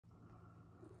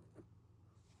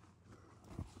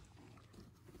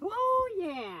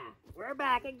Yeah, we're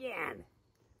back again.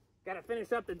 Gotta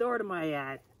finish up the door to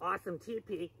my awesome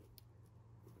teepee.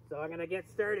 So I'm gonna get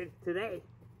started today.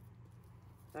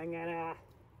 We're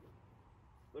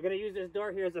gonna use this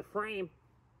door here as a frame,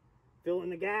 fill in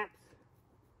the gaps.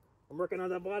 I'm working on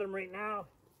the bottom right now.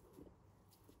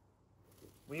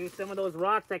 We used some of those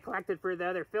rocks I collected for the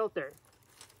other filter.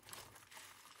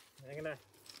 I'm gonna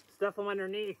stuff them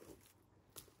underneath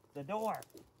the door.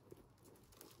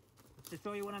 To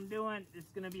show you what I'm doing,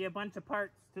 it's gonna be a bunch of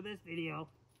parts to this video.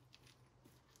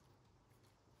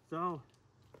 So,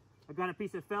 I've got a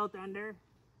piece of felt under,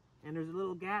 and there's a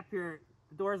little gap here.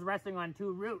 The door's resting on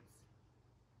two roots.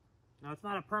 Now, it's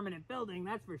not a permanent building,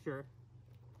 that's for sure.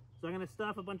 So I'm gonna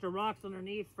stuff a bunch of rocks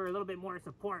underneath for a little bit more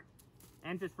support,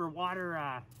 and just for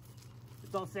water.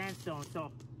 It's all sandstone, so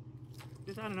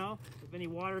just, I don't know, if any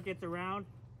water gets around,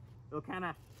 it'll kind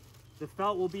of, the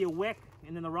felt will be a wick,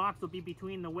 and then the rocks will be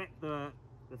between the wick, the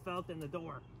felt and the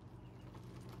door.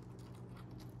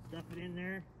 Stuff it in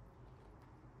there.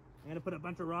 I'm gonna put a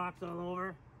bunch of rocks all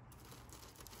over.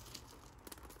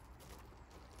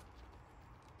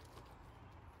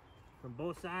 From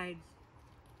both sides.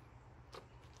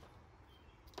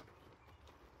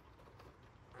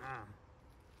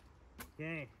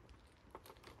 Okay.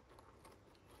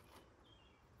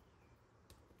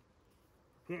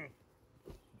 Okay.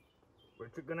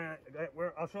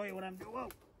 I'll show you what I'm doing. Whoa.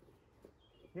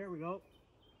 Here we go.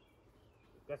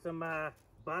 Got some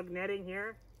bug netting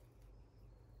here.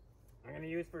 I'm gonna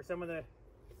use for some of the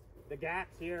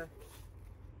gaps here.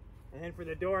 And then for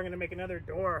the door, I'm gonna make another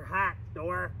hatch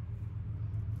door.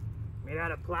 Made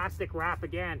out of plastic wrap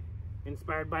again,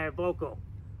 inspired by a vocal.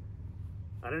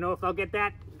 I don't know if I'll get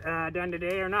that done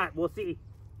today or not. We'll see.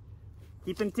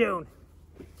 Keep in tune.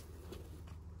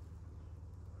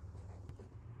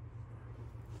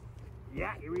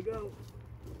 Yeah, here we go.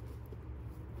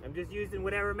 I'm just using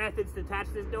whatever methods to attach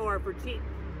this door for cheap.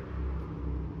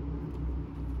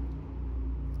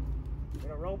 I'm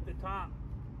gonna rope the top.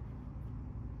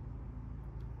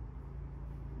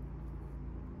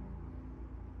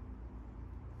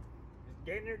 Just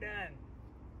getting her done.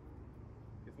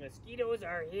 Because mosquitoes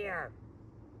are here.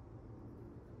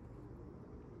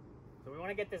 So we want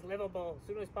to get this livable as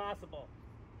soon as possible.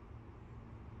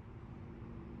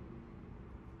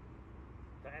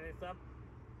 Tie this up.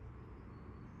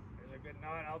 There's a good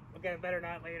knot. I'll get a better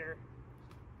knot later.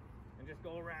 And just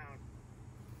go around.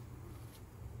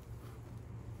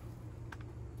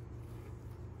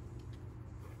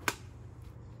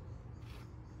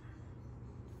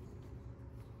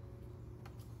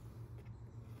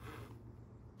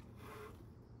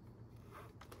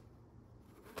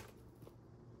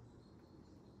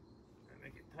 And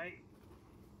make it tight.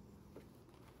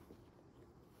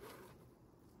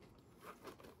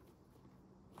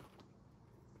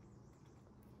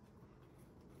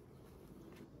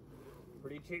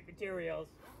 Pretty cheap materials.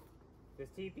 This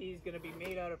teepee is going to be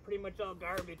made out of pretty much all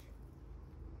garbage.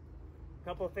 A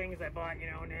couple of things I bought, you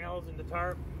know, nails and the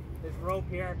tarp. This rope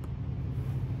here.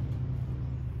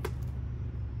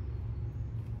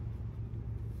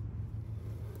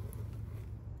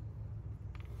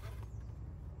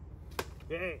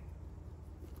 Okay.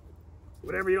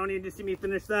 Whatever, you don't need to see me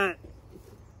finish that.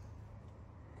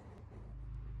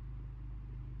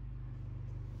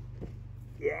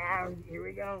 Yeah, here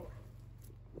we go.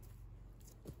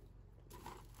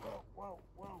 Whoa,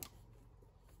 whoa.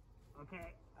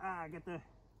 Okay, I got the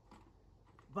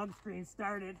bug screen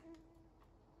started.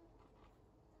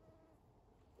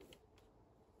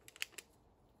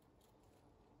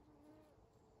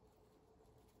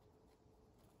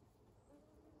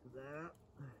 Put that up.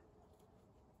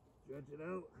 Stretch it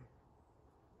out.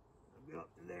 I'll go up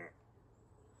to there.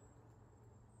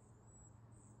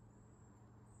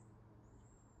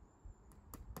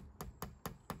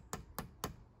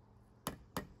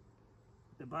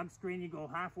 The bug screen, you go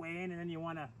halfway in and then you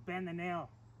want to bend the nail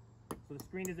so the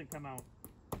screen doesn't come out.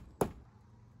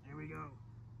 There we go.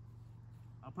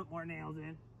 I'll put more nails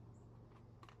in.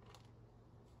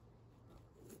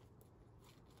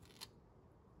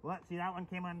 What? See, that one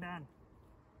came undone.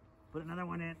 Put another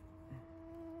one in.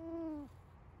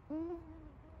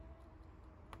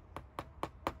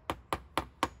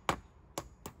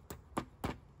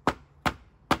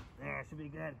 There, should be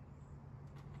good.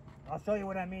 I'll show you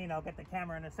what I mean. I'll get the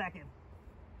camera in a second.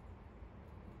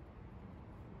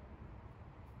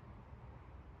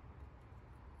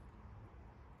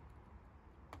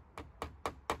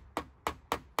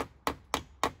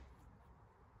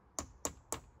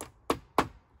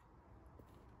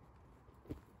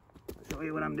 I'll show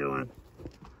you what I'm doing.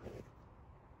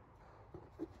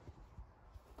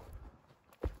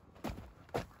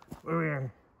 over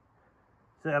here.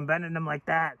 So I'm bending them like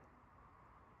that.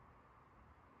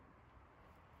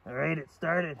 All right, it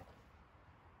started.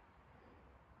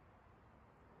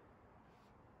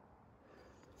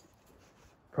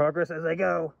 Progress as I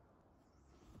go.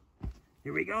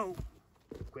 Here we go.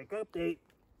 Quick update.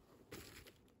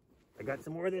 I got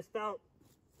some more of this felt.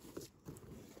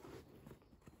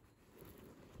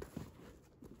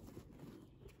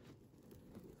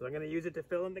 So I'm going to use it to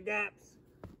fill in the gaps.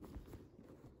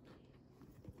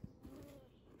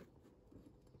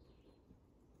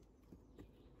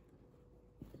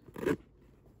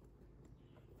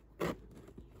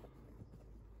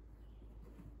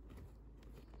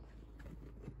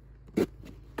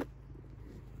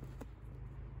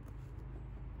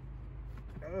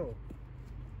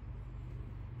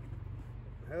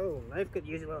 Oh, knife could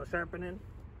use a little sharpening.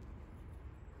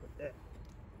 There.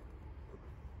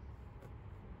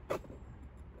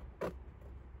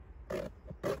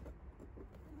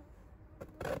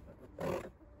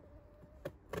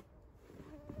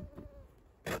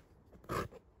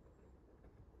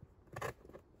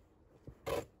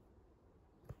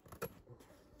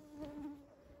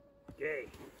 Okay,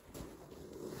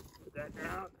 put that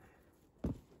down.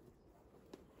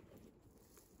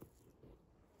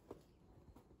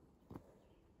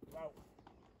 Wow,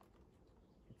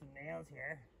 get some nails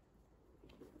here.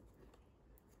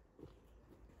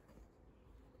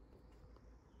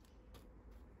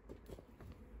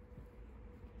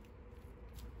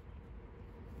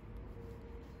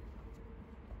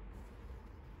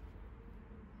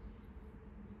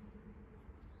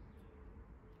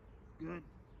 Good.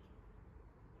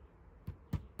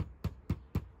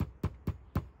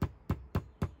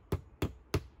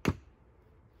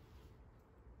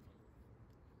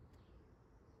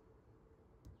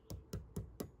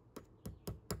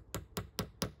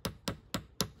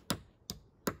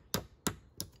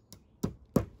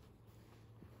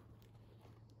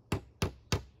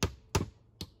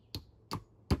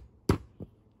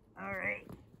 All right.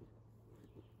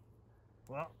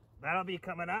 Well, that'll be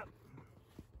coming up.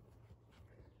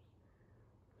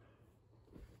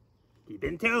 Keep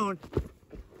in tune.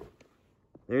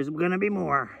 There's gonna be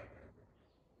more.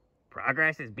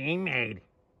 Progress is being made.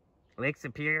 Lake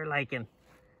Superior Lycan.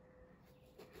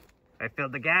 I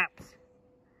filled the gaps.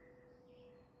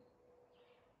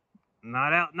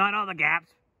 Not all the gaps.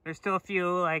 There's still a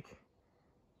few, like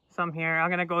some here. I'm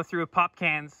gonna go through pop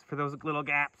cans for those little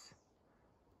gaps.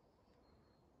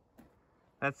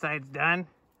 That side's done.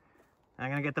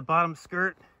 I'm gonna get the bottom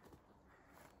skirt.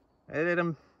 I did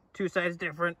them two sides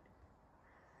different.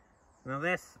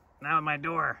 Now my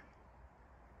door.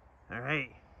 All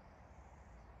right,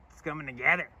 it's coming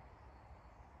together.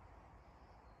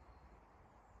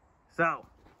 So,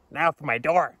 now for my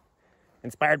door,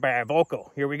 inspired by a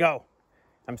vocal. Here we go.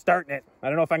 I'm starting it. I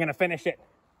don't know if I'm gonna finish it,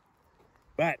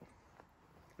 but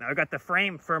now I got the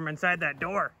frame from inside that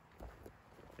door.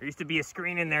 There used to be a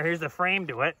screen in there. Here's the frame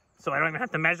to it, so I don't even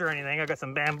have to measure anything. I got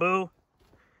some bamboo.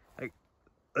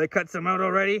 I cut some out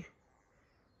already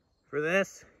for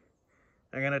this.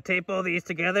 I'm gonna tape all these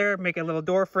together, make a little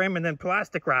door frame, and then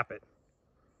plastic wrap it.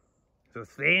 So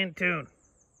stay in tune.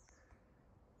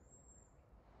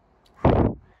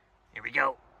 Here we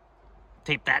go.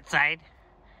 Tape that side.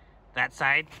 That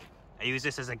side. I use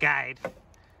this as a guide.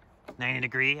 90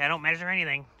 degree. I don't measure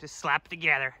anything. Just slap it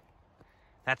together.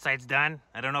 That side's done.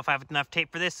 I don't know if I have enough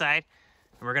tape for this side.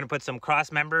 And we're gonna put some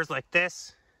cross members like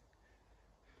this.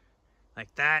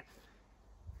 Like that.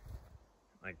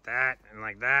 Like that, and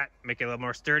like that. Make it a little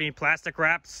more sturdy. Plastic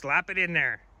wrap, slap it in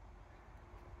there.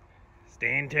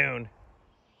 Stay in tune.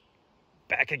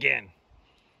 Back again.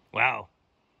 Wow.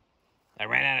 I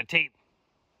ran out of tape.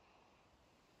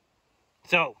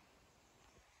 So,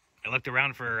 I looked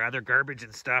around for other garbage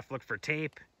and stuff, looked for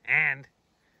tape, and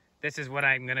this is what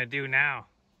I'm gonna do now.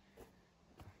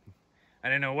 I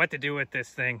didn't know what to do with this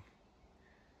thing.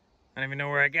 I don't even know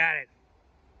where I got it.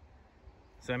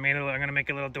 So I'm gonna make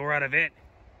a little door out of it.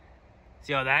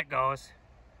 See how that goes.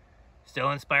 Still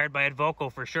inspired by a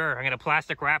vocal for sure. I'm gonna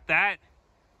plastic wrap that.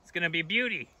 It's gonna be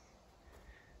beauty.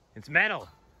 It's metal.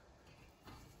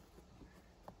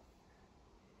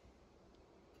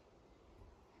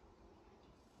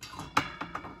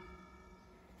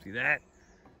 See that?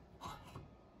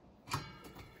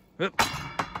 Whoop.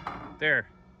 There.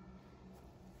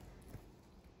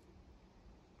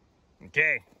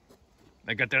 Okay.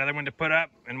 I got that other one to put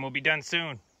up and we'll be done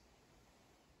soon.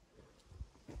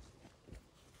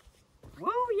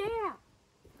 Woo, yeah!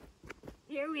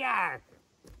 Here we are.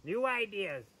 New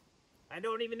ideas. I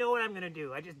don't even know what I'm gonna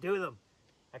do. I just do them.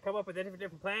 I come up with a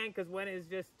different plan because when it's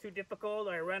just too difficult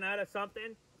or I run out of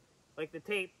something, like the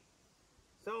tape.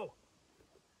 So,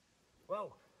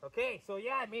 whoa, okay, so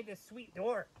yeah, I made this sweet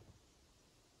door.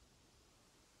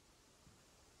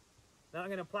 Now I'm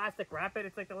gonna plastic wrap it.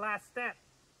 It's like the last step.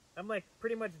 I'm like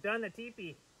pretty much done the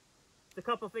teepee. There's a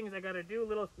couple things I gotta do,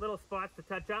 little spots to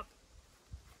touch up,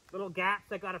 little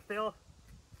gaps I gotta fill.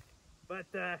 But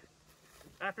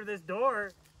after this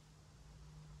door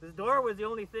was the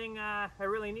only thing I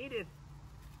really needed.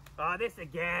 Oh, this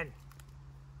again.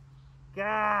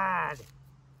 God.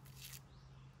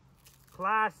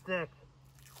 Plastic.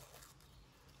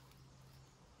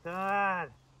 God.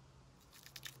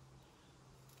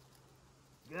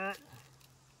 Good.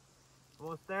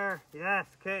 Almost there. Yes,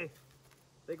 okay.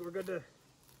 I think we're good to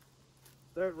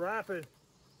start wrapping.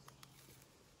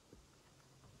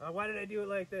 Why did I do it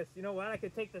like this? You know what? I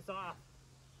could take this off.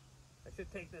 I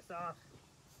should take this off.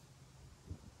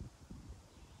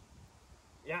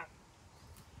 Yeah.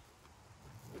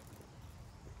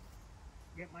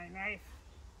 Get my knife.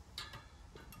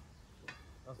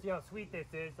 I'll see how sweet this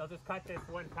is. I'll just cut this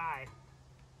one tie.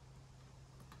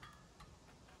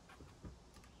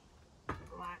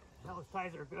 Those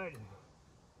ties are good.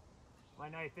 My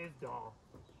knife is dull.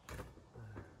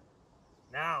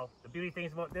 Now, the beauty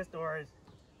things about this door is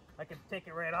I can take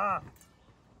it right off.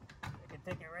 I can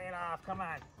take it right off. Come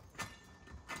on.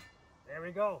 There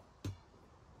we go. I'll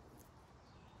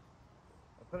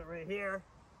put it right here.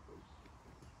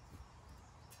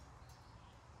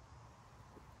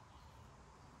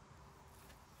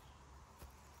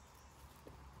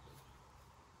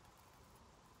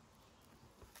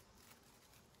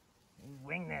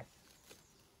 Wing this.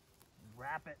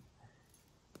 Wrap it.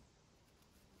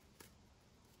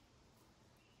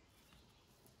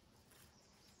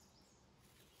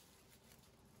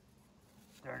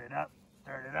 Start it up.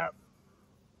 Start it up.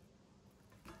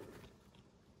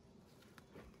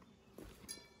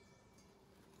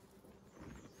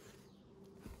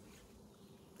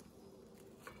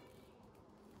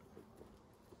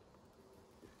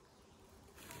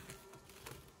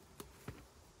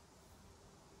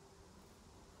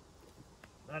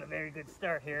 Not a very good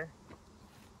start here.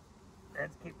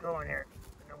 Let's keep going here.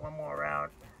 One more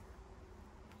round.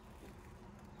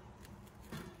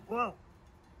 Whoa!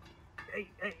 Hey,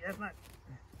 that's not...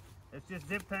 It's just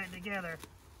zip tied together.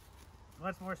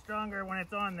 Much more stronger when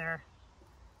it's on there.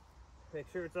 Make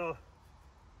sure it's all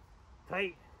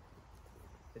tight.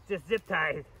 It's just zip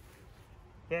tied.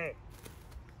 Okay.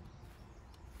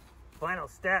 Final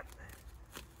step.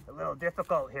 A little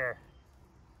difficult here.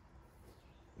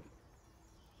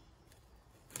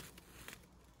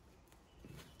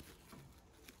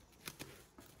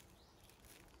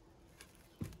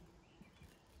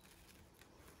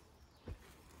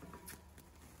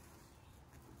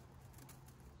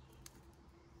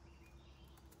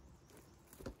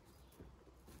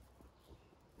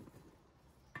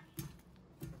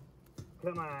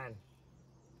 Come on.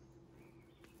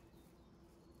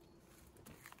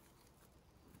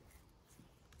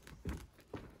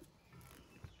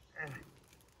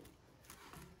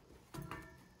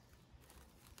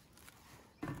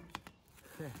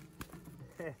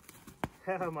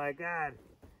 Oh my God.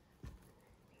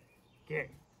 Okay.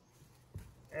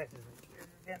 This is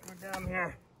getting dumb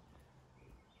here.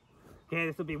 Okay,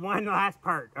 this will be one last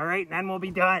part, all right? And then we'll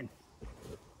be done.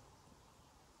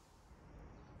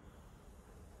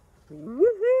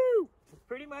 Woohoo! It's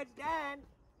pretty much done.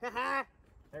 Haha!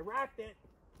 I wrapped it.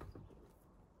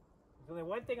 There's only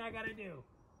one thing I gotta do.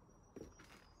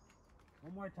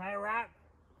 One more tie wrap.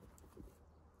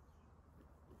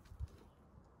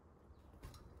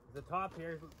 The top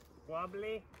here is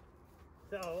wobbly,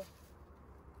 so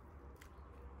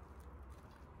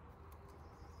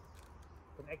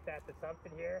connect that to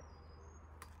something here.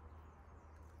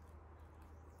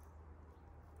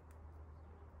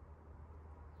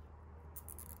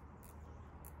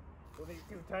 Don't make it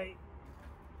too tight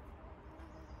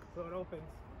so it opens.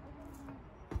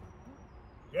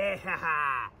 Yeah!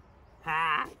 Ha!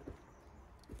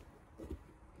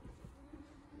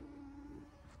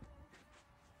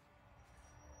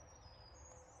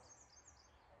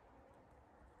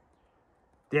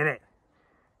 Did it.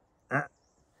 There's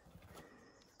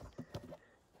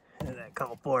that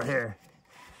couple pour here.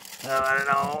 Oh, I don't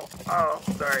know. Oh,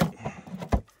 sorry.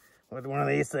 With one of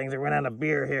these things, I ran out of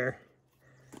beer here.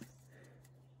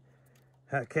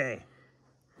 Okay.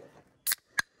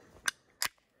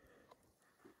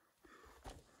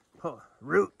 Oh,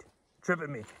 root.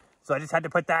 Tripping me. So I just had to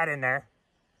put that in there.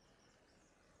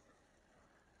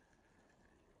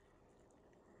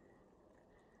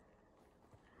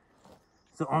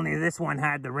 So only this one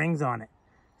had the rings on it.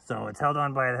 So it's held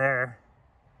on by there.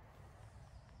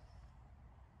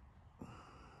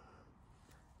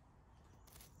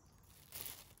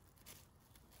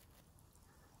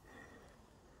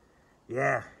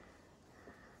 Yeah.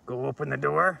 Go open the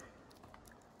door.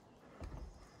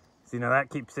 See, now that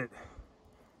keeps it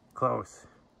close.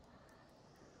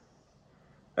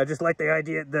 I just like the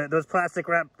idea, those plastic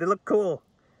wrap, they look cool.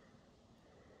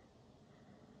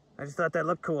 I just thought that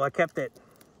looked cool. I kept it.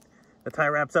 The tie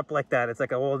wraps up like that. It's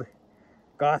like an old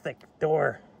Gothic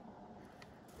door.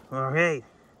 Okay.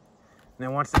 And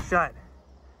it wants to shut.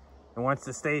 It wants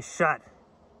to stay shut.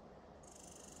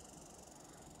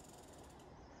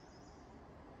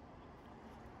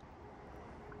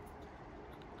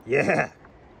 Yeah.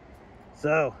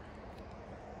 So,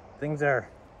 things are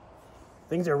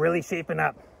really shaping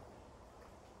up.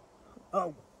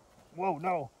 Oh, whoa,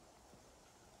 no.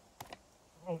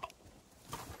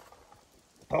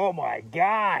 Oh my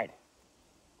God.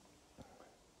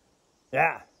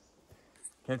 Yeah.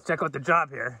 Let's check out the job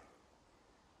here.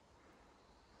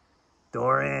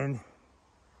 Door in.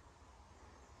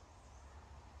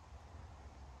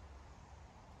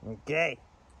 Okay.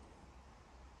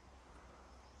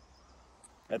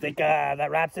 I think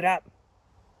that wraps it up.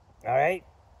 All right.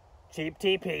 Cheap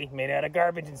teepee made out of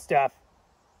garbage and stuff.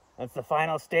 That's the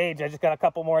final stage. I just got a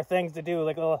couple more things to do,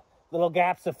 like little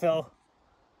gaps to fill.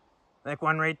 Like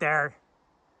one right there.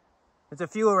 There's a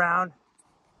few around.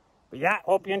 But yeah,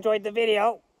 hope you enjoyed the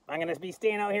video. I'm going to be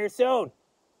staying out here soon.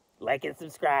 Like and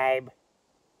subscribe.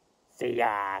 See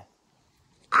ya.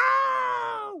 Ah!